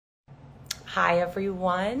Hi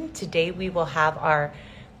everyone. Today we will have our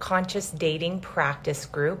conscious dating practice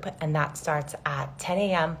group, and that starts at 10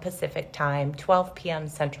 a.m. Pacific time, 12 p.m.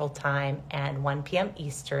 Central time, and 1 p.m.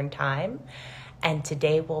 Eastern time. And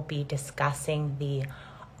today we'll be discussing the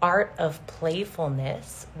Art of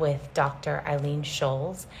Playfulness with Dr. Eileen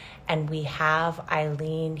Shoals. And we have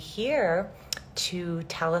Eileen here to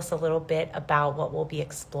tell us a little bit about what we'll be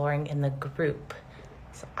exploring in the group.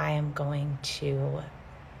 So I am going to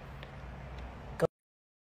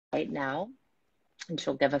right now, and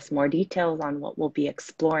she'll give us more details on what we'll be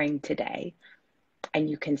exploring today. And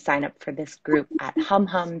you can sign up for this group at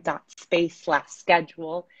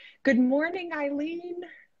humhum.space/schedule. Good morning, Eileen.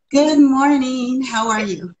 Good morning. How are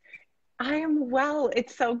you? I am well.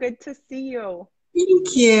 It's so good to see you.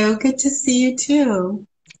 Thank you. Good to see you too.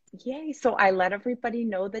 Yay. So I let everybody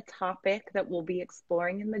know the topic that we'll be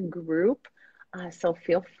exploring in the group. So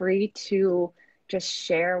feel free to just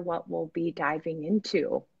share what we'll be diving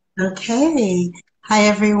into. Okay. Hi,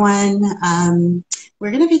 everyone.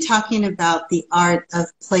 We're going to be talking about the art of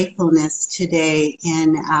playfulness today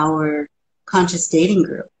in our conscious dating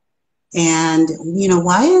group. And,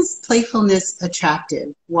 why is playfulness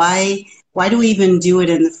attractive? Why do we even do it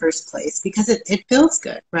in the first place? Because it feels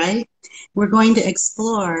good, right? We're going to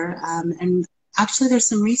explore, and actually there's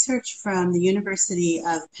some research from the University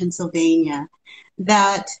of Pennsylvania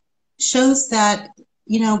that shows that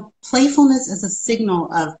playfulness is a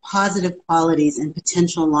signal of positive qualities in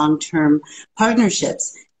potential long-term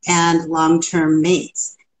partnerships and long-term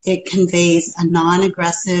mates. It conveys a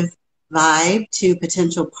non-aggressive vibe to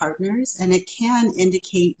potential partners, and it can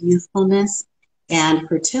indicate youthfulness and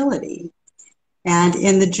fertility. And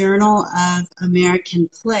in the Journal of American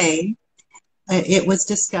Play, it was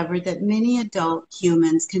discovered that many adult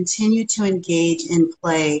humans continue to engage in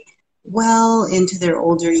play well into their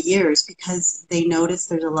older years because they notice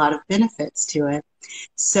there's a lot of benefits to it.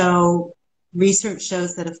 So research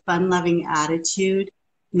shows that a fun-loving attitude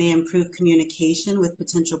may improve communication with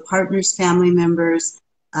potential partners, family members,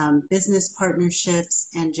 business partnerships,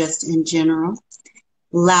 and just in general.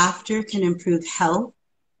 Laughter can improve health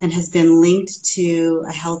and has been linked to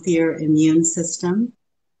a healthier immune system.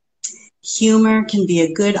 Humor can be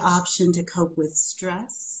a good option to cope with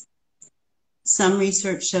stress. Some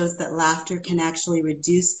research shows that laughter can actually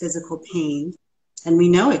reduce physical pain, and we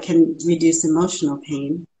know it can reduce emotional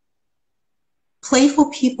pain.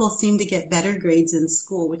 Playful people seem to get better grades in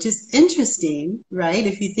school, which is interesting, right,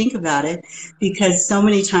 if you think about it, because so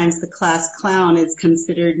many times the class clown is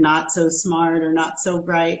considered not so smart or not so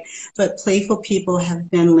bright, but playful people have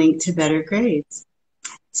been linked to better grades.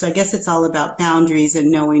 So I guess it's all about boundaries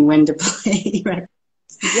and knowing when to play, right?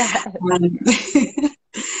 Yeah.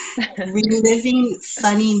 Reliving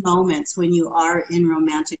funny moments when you are in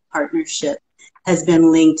romantic partnership has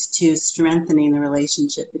been linked to strengthening the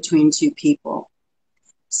relationship between two people.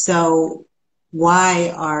 So why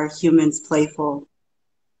are humans playful?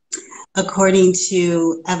 According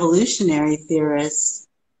to evolutionary theorists,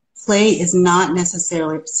 play is not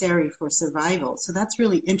necessary for survival. So that's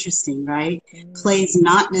really interesting, right? Play is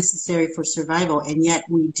not necessary for survival, and yet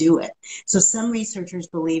we do it. So some researchers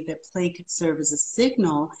believe that play could serve as a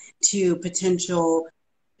signal to potential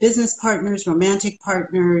business partners, romantic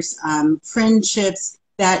partners, friendships,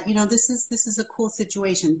 that, this is a cool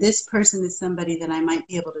situation. This person is somebody that I might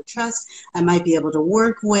be able to trust, I might be able to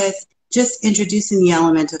work with, just introducing the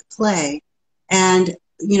element of play. And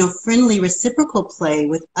friendly reciprocal play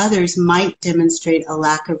with others might demonstrate a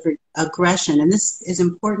lack of aggression. And this is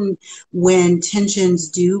important when tensions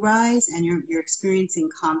do rise and you're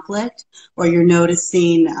experiencing conflict, or you're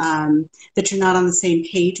noticing that you're not on the same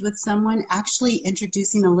page with someone. Actually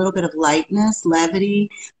introducing a little bit of lightness,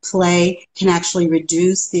 levity, play can actually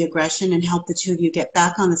reduce the aggression and help the two of you get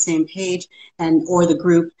back on the same page or the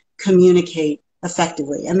group communicate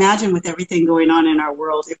effectively. Imagine with everything going on in our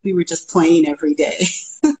world, if we were just playing every day.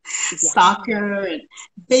 Soccer and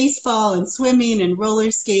baseball and swimming and roller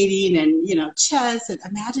skating and, chess. And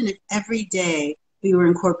imagine if every day we were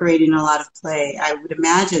incorporating a lot of play. I would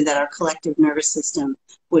imagine that our collective nervous system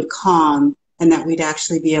would calm and that we'd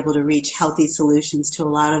actually be able to reach healthy solutions to a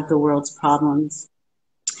lot of the world's problems.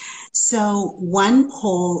 So one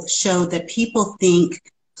poll showed that people think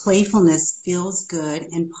playfulness feels good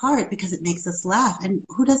in part because it makes us laugh. And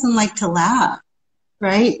who doesn't like to laugh,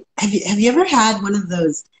 right? Have you ever had one of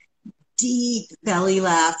those deep belly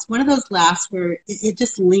laughs, one of those laughs where it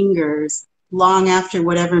just lingers long after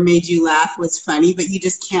whatever made you laugh was funny, but you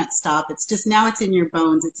just can't stop. It's just, now it's in your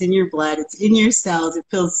bones, it's in your blood, it's in your cells. It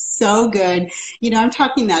feels so good. I'm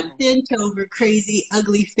talking that bent over, crazy,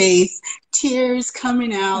 ugly face, tears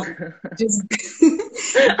coming out, just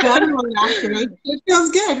Guttural laughter. It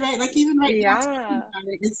feels good, right? Like even right now, talking Yeah. about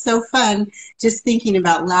it, it's so fun just thinking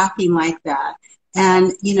about laughing like that.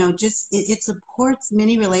 And, you know, just it supports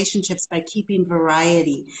many relationships by keeping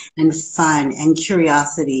variety and fun and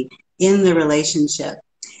curiosity in the relationship.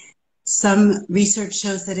 Some research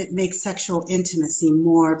shows that it makes sexual intimacy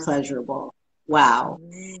more pleasurable. Wow.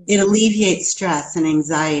 It alleviates stress and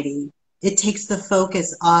anxiety. It takes the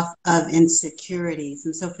focus off of insecurities.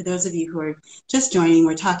 And so for those of you who are just joining,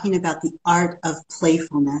 we're talking about the art of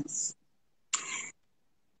playfulness.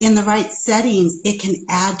 In the right settings, it can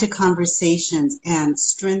add to conversations and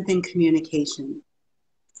strengthen communication.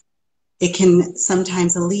 It can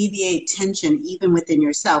sometimes alleviate tension even within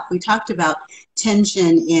yourself. We talked about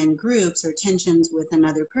tension in groups or tensions with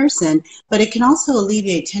another person, but it can also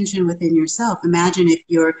alleviate tension within yourself. Imagine if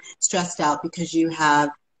you're stressed out because you have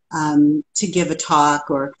to give a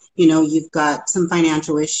talk, or you know, you've got some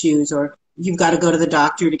financial issues, or you've got to go to the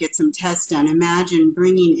doctor to get some tests done. Imagine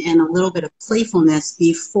bringing in a little bit of playfulness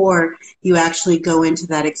before you actually go into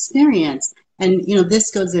that experience. And, you know,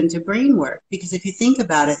 this goes into brain work, because if you think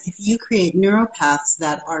about it, if you create neuropaths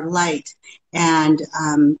that are light and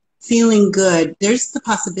feeling good, there's the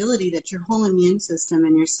possibility that your whole immune system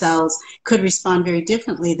and your cells could respond very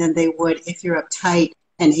differently than they would if you're uptight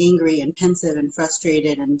and angry and pensive and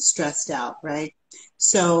frustrated and stressed out, right?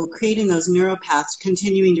 So creating those neuropaths,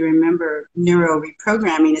 continuing to remember neuro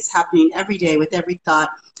reprogramming is happening every day with every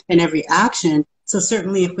thought and every action. So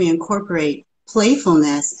certainly if we incorporate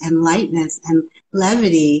playfulness and lightness and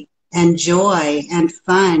levity and joy and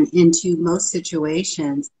fun into most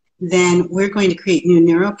situations, then we're going to create new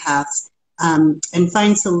neuropaths and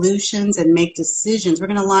find solutions and make decisions. We're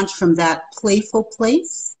going to launch from that playful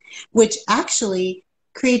place, which actually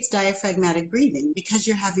creates diaphragmatic breathing because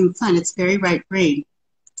you're having fun. It's very right brain.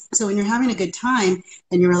 So when you're having a good time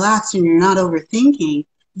and you're relaxed and you're not overthinking,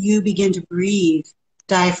 you begin to breathe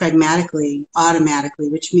diaphragmatically, automatically,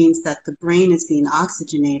 which means that the brain is being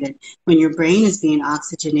oxygenated. When your brain is being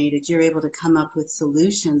oxygenated, you're able to come up with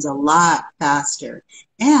solutions a lot faster.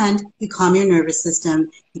 And you calm your nervous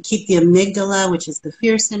system. You keep the amygdala, which is the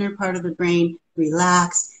fear center part of the brain,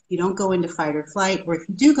 relaxed. You don't go into fight or flight, or if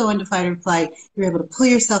you do go into fight or flight, you're able to pull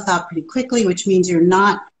yourself out pretty quickly, which means you're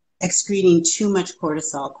not excreting too much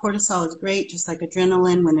cortisol. Cortisol is great, just like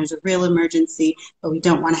adrenaline, when there's a real emergency, but we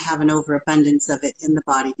don't want to have an overabundance of it in the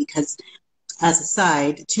body, because, as a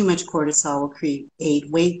side, too much cortisol will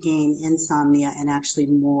create weight gain, insomnia, and actually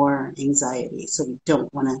more anxiety. So we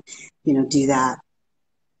don't want to, you know, do that.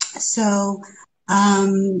 So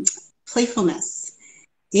playfulness.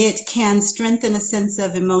 It can strengthen a sense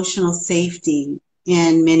of emotional safety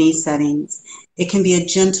in many settings. It can be a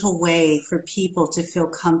gentle way for people to feel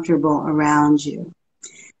comfortable around you.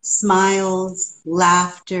 Smiles,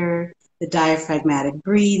 laughter, the diaphragmatic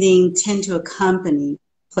breathing tend to accompany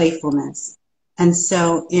playfulness. And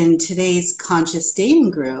so in today's conscious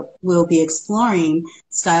dating group, we'll be exploring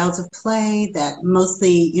styles of play that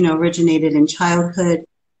mostly, you know, originated in childhood.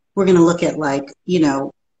 We're going to look at, like, you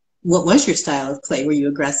know, what was your style of play? Were you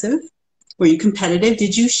aggressive? Were you competitive?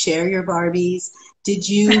 Did you share your Barbies? Did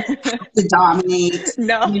you have to dominate?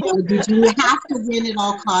 No. You know, did you have to win at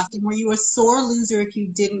all costs? And were you a sore loser if you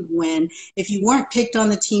didn't win? If you weren't picked on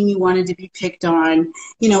the team you wanted to be picked on?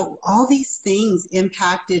 You know, all these things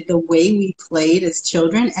impacted the way we played as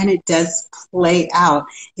children, and it does play out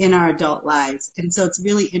in our adult lives. And so it's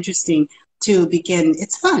really interesting to begin.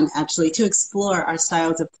 It's fun, actually, to explore our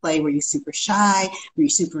styles of play. Were you super shy? Were you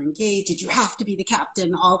super engaged? Did you have to be the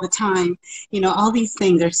captain all the time? You know, all these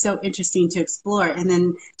things are so interesting to explore. And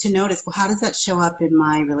then to notice, well, how does that show up in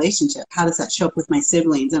my relationship? How does that show up with my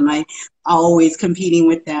siblings? Am I always competing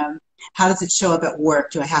with them? How does it show up at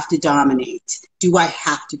work? Do I have to dominate? Do I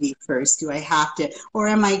have to be first? Do I have to, or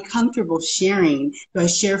am I comfortable sharing? Do I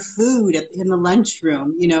share food in the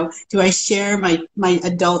lunchroom? You know, do I share my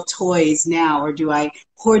adult toys now, or do I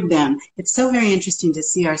hoard them? It's so very interesting to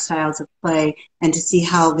see our styles of play and to see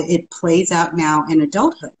how it plays out now in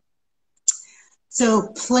adulthood. So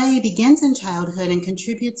play begins in childhood and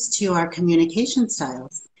contributes to our communication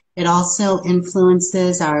styles. It also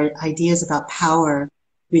influences our ideas about power,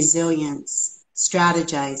 resilience,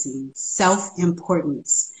 strategizing,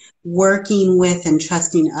 self-importance, working with and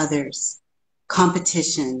trusting others,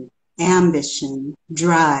 competition, ambition,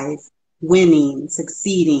 drive, winning,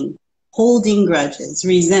 succeeding, holding grudges,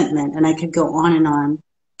 resentment, and I could go on and on.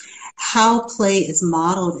 How play is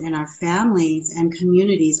modeled in our families and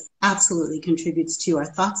communities absolutely contributes to our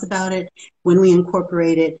thoughts about it. When we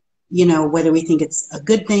incorporate it, you know, whether we think it's a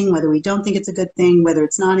good thing, whether we don't think it's a good thing, whether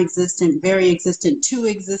it's non-existent, very existent, too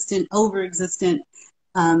existent, over-existent,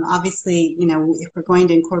 Obviously, if we're going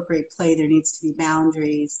to incorporate play, there needs to be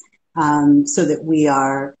boundaries, so that we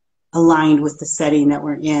are aligned with the setting that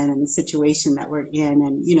we're in and the situation that we're in.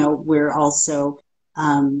 And, we're also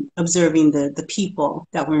observing the people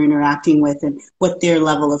that we're interacting with and what their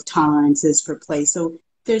level of tolerance is for play. So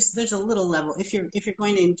there's a little level, if you're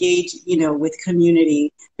going to engage, with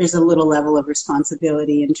community, there's a little level of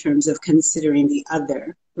responsibility in terms of considering the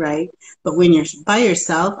other, right? But when you're by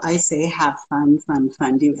yourself, I say have fun,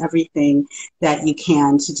 do everything that you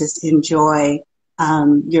can to just enjoy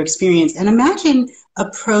your experience, and imagine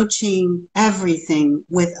approaching everything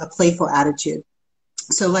with a playful attitude.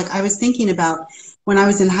 So like I was thinking about when I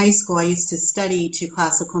was in high school, I used to study to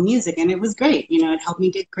classical music, and it was great. It helped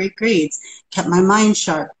me get great grades, kept my mind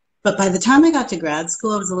sharp. But by the time I got to grad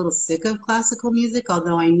school, I was a little sick of classical music,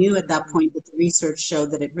 although I knew at that point that the research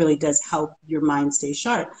showed that it really does help your mind stay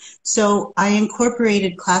sharp. So I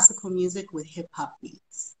incorporated classical music with hip hop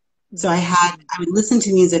beats. So I would listen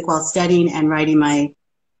to music while studying and writing my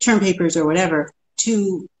term papers or whatever,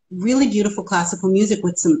 to really beautiful classical music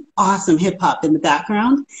with some awesome hip hop in the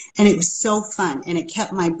background. And it was so fun, and it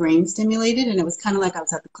kept my brain stimulated, and it was kind of like I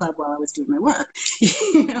was at the club while I was doing my work.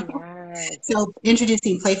 Right. So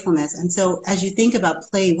introducing playfulness. And so as you think about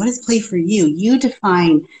play, what is play for you? You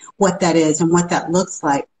define what that is and what that looks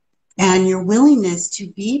like. And your willingness to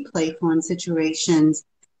be playful in situations,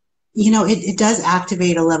 it does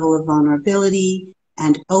activate a level of vulnerability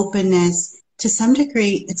and openness. To some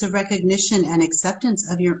degree, it's a recognition and acceptance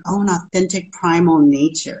of your own authentic primal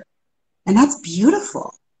nature. And that's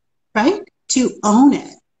beautiful, right? To own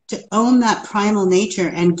it, to own that primal nature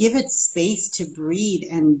and give it space to breathe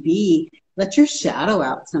and be. Let your shadow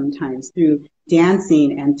out sometimes through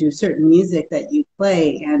dancing and through certain music that you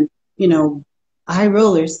play, and, I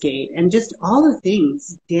roller skate and just all the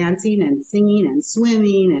things, dancing and singing and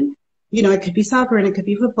swimming. And, it could be soccer, and it could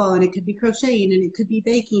be football, and it could be crocheting, and it could be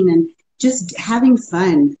baking, and just having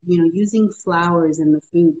fun, using flowers in the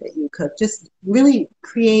food that you cook. Just really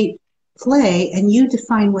create play, and you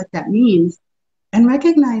define what that means, and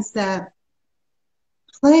recognize that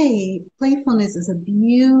playfulness is a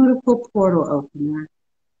beautiful portal opener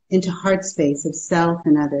into heart space of self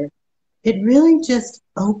and other. It really just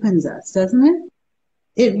opens us, doesn't it?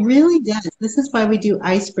 It really does. This is why we do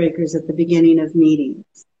icebreakers at the beginning of meetings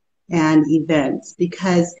and events,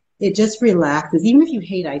 because it just relaxes. Even if you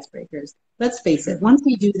hate icebreakers, let's face it, once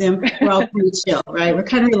we do them, we're all kind of chill, right? We're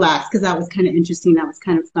kind of relaxed because that was kind of interesting. That was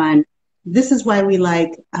kind of fun. This is why we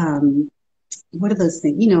like, what are those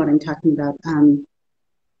things? You know what I'm talking about.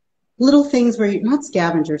 Little things where you're not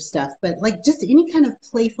scavenger stuff, but like just any kind of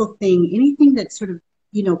playful thing, anything that sort of,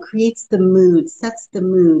 creates the mood, sets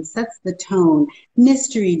the tone.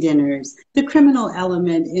 Mystery dinners, the criminal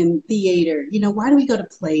element in theater. Why do we go to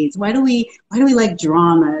plays? Why do we like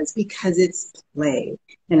dramas? Because it's play,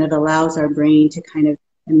 and it allows our brain to kind of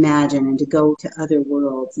imagine and to go to other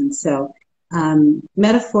worlds. And so,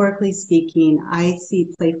 metaphorically speaking, I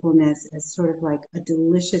see playfulness as sort of like a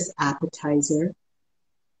delicious appetizer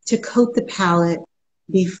to coat the palate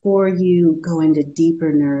before you go into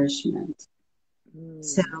deeper nourishment.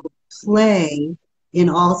 So play in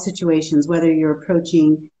all situations, whether you're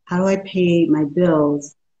approaching, how do I pay my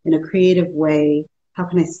bills in a creative way? How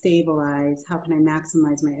can I stabilize? How can I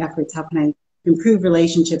maximize my efforts? How can I improve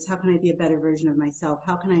relationships? How can I be a better version of myself?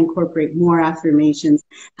 How can I incorporate more affirmations?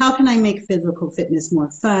 How can I make physical fitness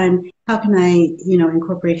more fun? How can I,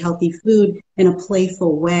 incorporate healthy food in a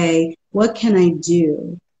playful way? What can I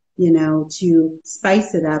do, to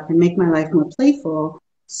spice it up and make my life more playful,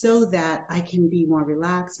 so that I can be more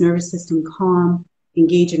relaxed, nervous system calm,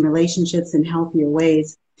 engage in relationships in healthier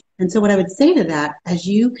ways. And so what I would say to that, as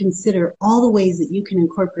you consider all the ways that you can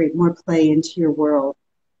incorporate more play into your world,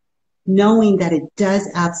 knowing that it does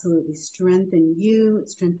absolutely strengthen you, it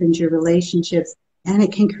strengthens your relationships, and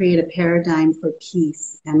it can create a paradigm for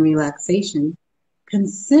peace and relaxation,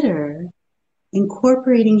 consider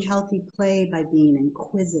incorporating healthy play by being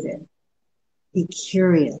inquisitive, be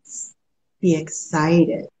curious, be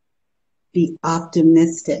excited, be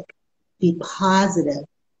optimistic, be positive,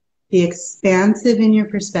 be expansive in your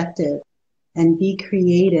perspective, and be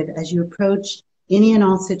creative as you approach any and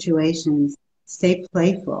all situations. Stay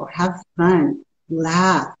playful, have fun,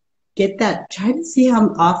 laugh, get that, try to see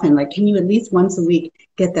how often, like, can you at least once a week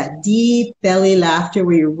get that deep belly laughter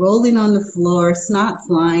where you're rolling on the floor, snot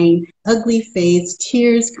flying, ugly face,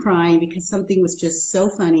 tears, crying because something was just so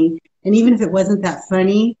funny. And even if it wasn't that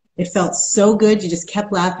funny, it felt so good, you just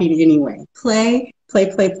kept laughing anyway. Play,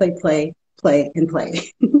 play, play, play, play, play, and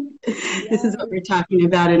play. This is what we're talking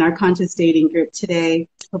about in our conscious dating group today.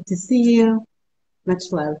 Hope to see you.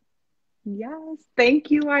 Much love. Yes,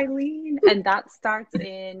 thank you, Eileen. And that starts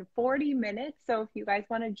in 40 minutes. So if you guys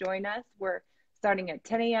want to join us, we're starting at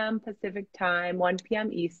 10 a.m. Pacific time, 1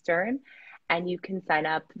 p.m. Eastern. And you can sign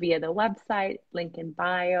up via the website, link in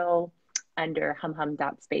bio, under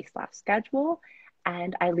humhum.space/schedule.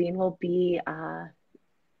 And Eileen will be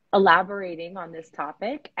elaborating on this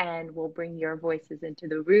topic, and we'll bring your voices into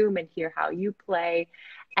the room and hear how you play.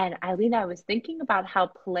 And Eileen, I was thinking about how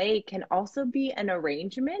play can also be an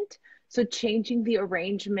arrangement. So changing the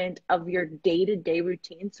arrangement of your day-to-day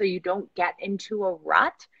routine so you don't get into a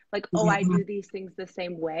rut, like, oh, I Yeah. do these things the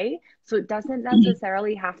same way. So it doesn't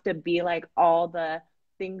necessarily have to be like all the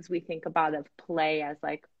things we think about of play as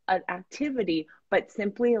like an activity, but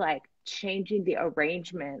simply like changing the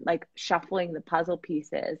arrangement, like shuffling the puzzle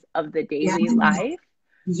pieces of the Yeah. daily life.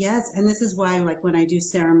 Yes, and this is why, like when I do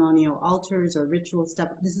ceremonial altars or ritual stuff,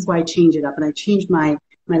 this is why I change it up. And I change my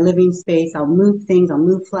living space. I'll move things. I'll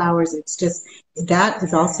move flowers. It's just that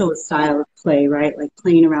is Yeah. also a style of play, right? Like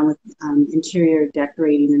playing around with interior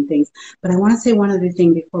decorating and things. But I want to say one other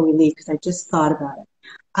thing before we leave because I just thought about it.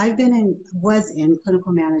 Was in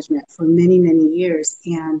clinical management for many, many years,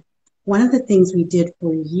 and one of the things we did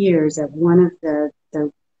for years at one of the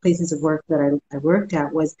places of work that I worked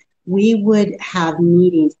at was we would have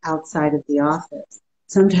meetings outside of the office.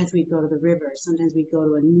 Sometimes we'd go to the river. Sometimes we'd go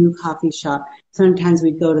to a new coffee shop. Sometimes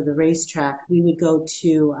we'd go to the racetrack. We would go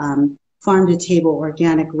to farm to table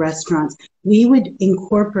organic restaurants. We would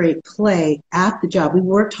incorporate play at the job. We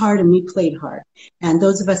worked hard and we played hard. And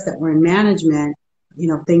those of us that were in management,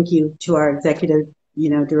 thank you to our executive,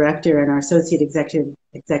 director and our associate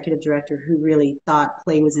executive director who really thought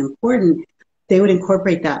play was important. They would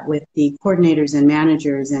incorporate that with the coordinators and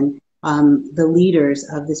managers and the leaders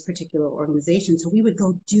of this particular organization. So we would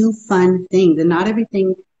go do fun things, and not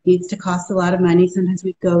everything needs to cost a lot of money. Sometimes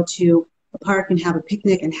we'd go to a park and have a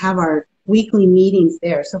picnic and have our weekly meetings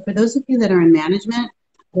there. So for those of you that are in management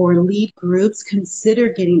or lead groups, consider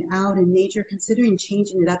getting out in nature, considering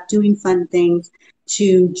changing it up, doing fun things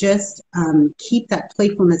to just keep that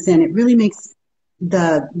playfulness in. It really makes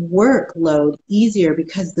the workload easier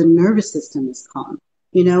because the nervous system is calm.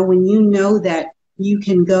 When you know that you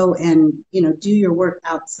can go and, do your work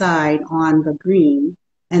outside on the green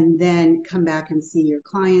and then come back and see your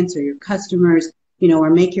clients or your customers, or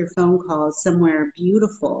make your phone calls somewhere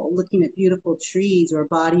beautiful, looking at beautiful trees or a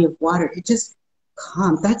body of water. It just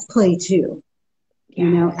calms. That's play too.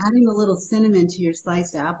 Yes. Adding a little cinnamon to your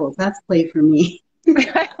sliced apples, that's play for me.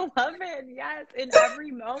 I love it. Yes, in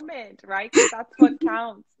every moment, right? Because that's what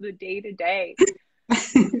counts, the day to day.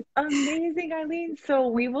 Amazing, Eileen. So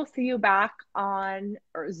we will see you back on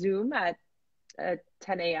or Zoom at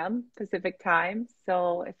 10 a.m. Pacific time.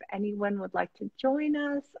 So if anyone would like to join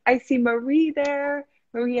us, I see Marie there.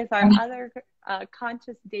 Marie is our other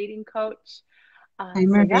conscious dating coach. Hi,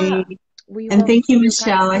 So yeah, Marie. we And will thank see you, you guys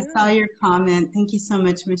Michelle. I saw soon. your comment. Thank you so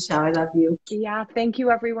much, Michelle. I love you. Yeah, thank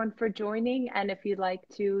you everyone for joining. And if you'd like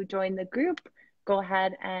to join the group, go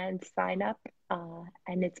ahead and sign up.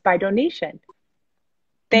 And it's by donation.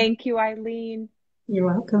 Thank you, Eileen. You're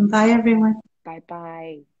welcome. Bye, everyone. Bye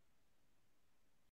bye.